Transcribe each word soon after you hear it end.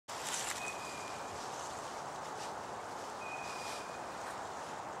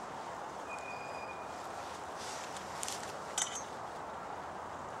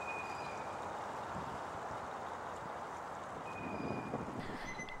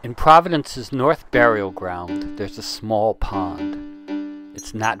In Providence's North Burial Ground, there's a small pond.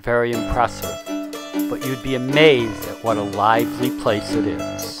 It's not very impressive, but you'd be amazed at what a lively place it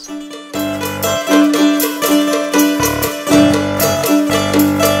is.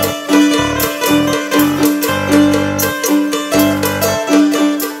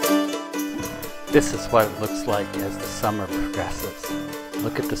 This is what it looks like as the summer progresses.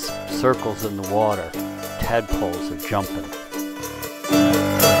 Look at the circles in the water. Tadpoles are jumping.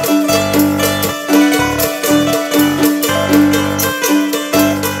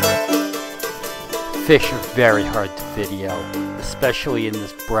 Fish are very hard to video, especially in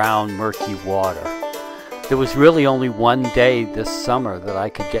this brown, murky water. There was really only one day this summer that I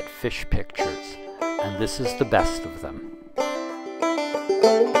could get fish pictures, and this is the best of them.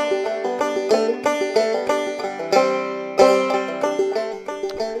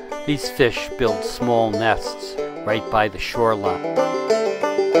 These fish build small nests right by the shoreline.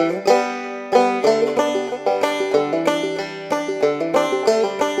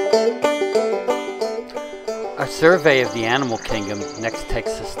 Our survey of the animal kingdom next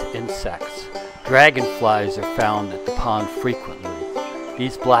takes us to insects. Dragonflies are found at the pond frequently.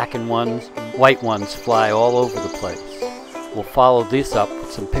 These black and white ones fly all over the place. We'll follow these up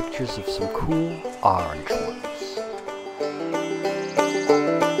with some pictures of some cool orange ones.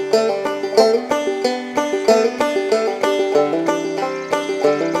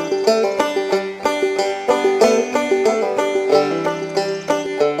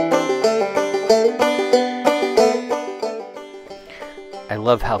 I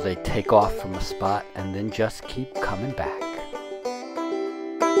love how they take off from a spot and then just keep coming back.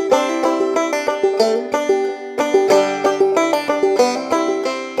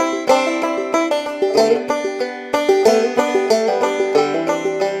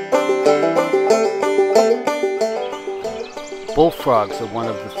 Bullfrogs are one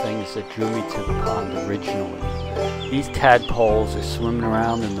of the things that drew me to the pond originally. These tadpoles are swimming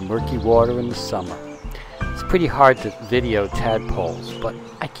around in the murky water in the summer. It's pretty hard to video tadpoles, but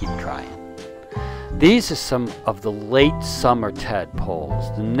I keep trying. These are some of the late summer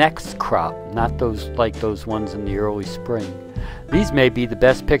tadpoles, the next crop, not those like those ones in the early spring. These may be the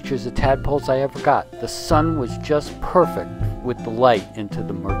best pictures of tadpoles I ever got. The sun was just perfect with the light into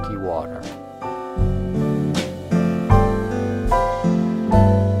the murky water.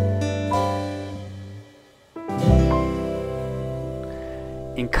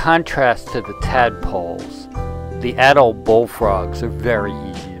 In contrast to the tadpoles, the adult bullfrogs are very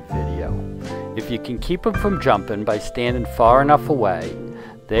easy to video. If you can keep them from jumping by standing far enough away,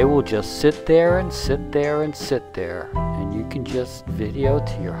 they will just sit there and sit there and sit there, and you can just video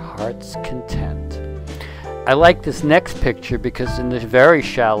to your heart's content. I like this next picture because in this very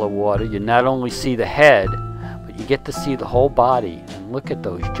shallow water, you not only see the head, but you get to see the whole body, and look at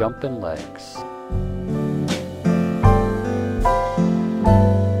those jumping legs.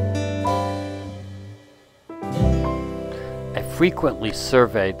 I frequently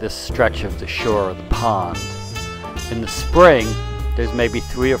survey this stretch of the shore of the pond. In the spring, there's maybe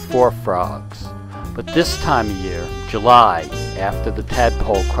 3 or 4 frogs. But this time of year, July, after the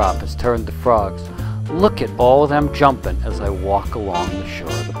tadpole crop has turned to frogs, look at all of them jumping as I walk along the shore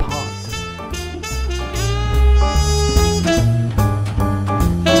of the pond.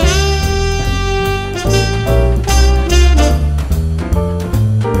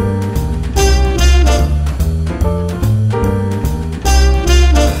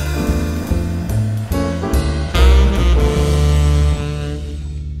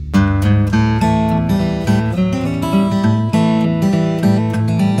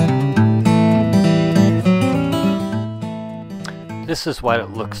 This is what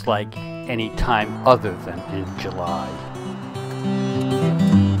it looks like any time other than in July.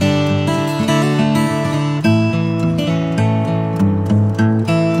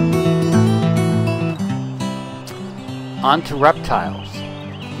 On to reptiles.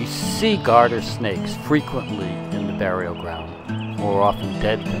 You see garter snakes frequently in the burial ground, more often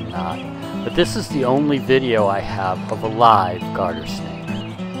dead than not, but this is the only video I have of a live garter snake.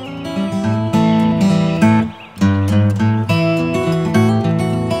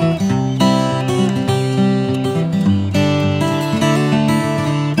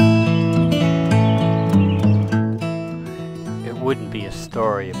 Wouldn't be a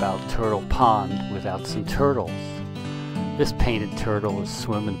story about Turtle Pond without some turtles. This painted turtle is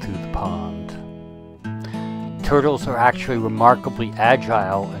swimming through the pond. Turtles are actually remarkably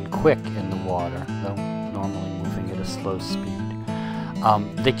agile and quick in the water, though normally moving at a slow speed.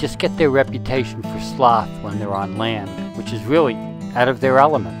 They just get their reputation for sloth when they're on land, which is really out of their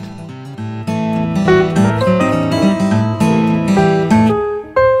element.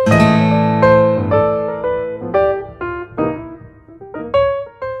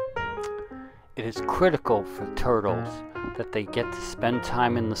 critical for turtles that they get to spend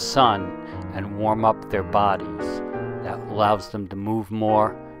time in the sun and warm up their bodies. That allows them to move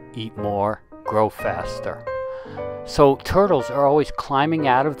more, eat more, grow faster. So turtles are always climbing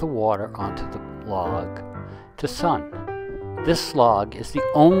out of the water onto the log to sun. This log is the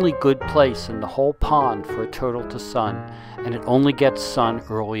only good place in the whole pond for a turtle to sun, and it only gets sun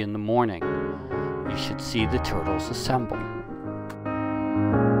early in the morning. You should see the turtles assemble.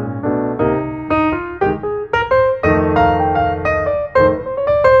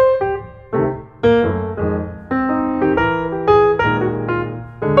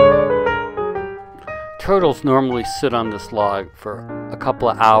 Turtles normally sit on this log for a couple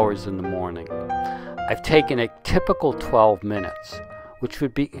of hours in the morning. I've taken a typical 12 minutes, which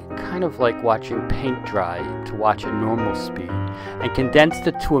would be kind of like watching paint dry to watch at normal speed, and condensed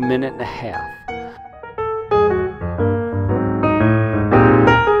it to a minute and a half.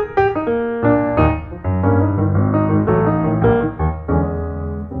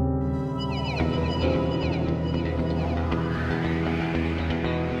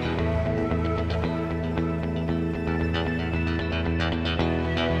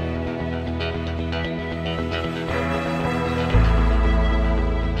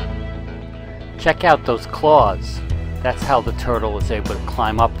 Check out those claws. That's how the turtle is able to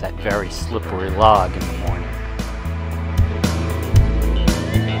climb up that very slippery log in the morning.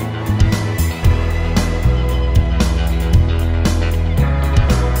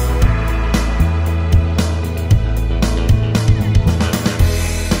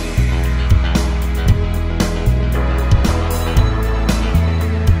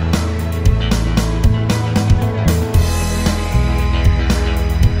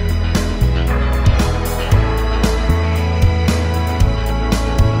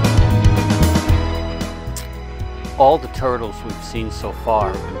 All the turtles we've seen so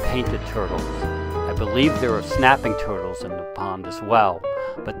far have been painted turtles. I believe there are snapping turtles in the pond as well,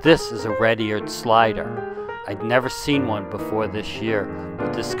 but this is a red-eared slider. I'd never seen one before this year,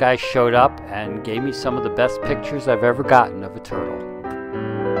 but this guy showed up and gave me some of the best pictures I've ever gotten of a turtle.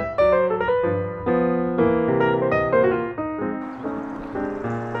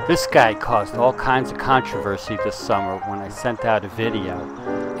 This guy caused all kinds of controversy this summer when I sent out a video.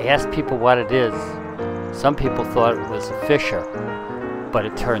 I asked people what it is. Some people thought it was a fisher, but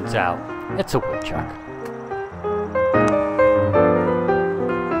it turns out it's a woodchuck.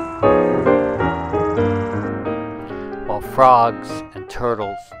 While frogs and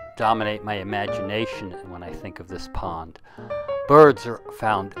turtles dominate my imagination when I think of this pond, birds are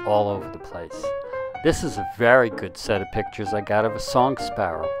found all over the place. This is a very good set of pictures I got of a song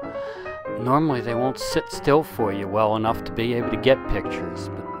sparrow. Normally they won't sit still for you well enough to be able to get pictures,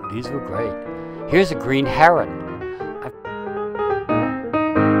 but these were great. Here's a green heron.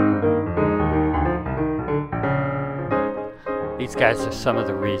 These guys are some of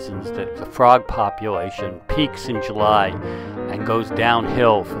the reasons that the frog population peaks in July and goes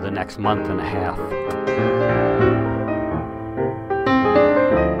downhill for the next month and a half.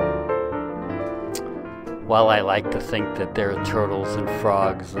 While I like to think that there are turtles and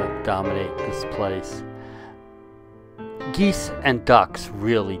frogs that dominate this place, geese and ducks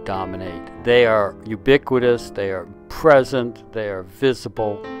really dominate. They are ubiquitous, they are present, they are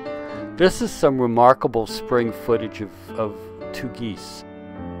visible. This is some remarkable spring footage of two geese.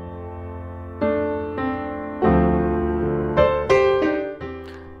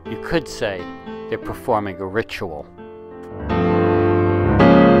 You could say they're performing a ritual.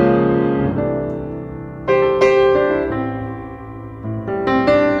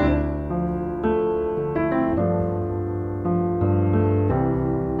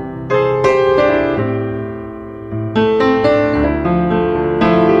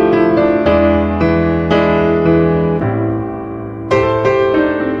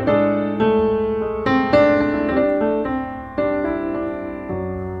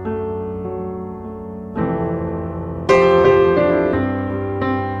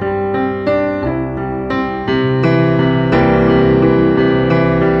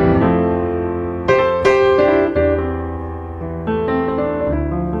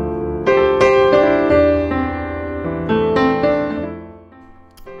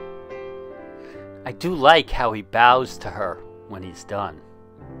 I do like how he bows to her when he's done.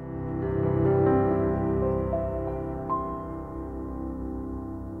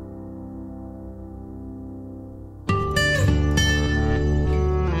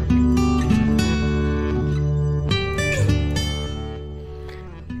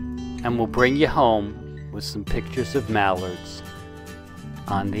 And we'll bring you home with some pictures of mallards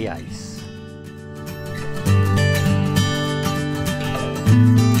on the ice.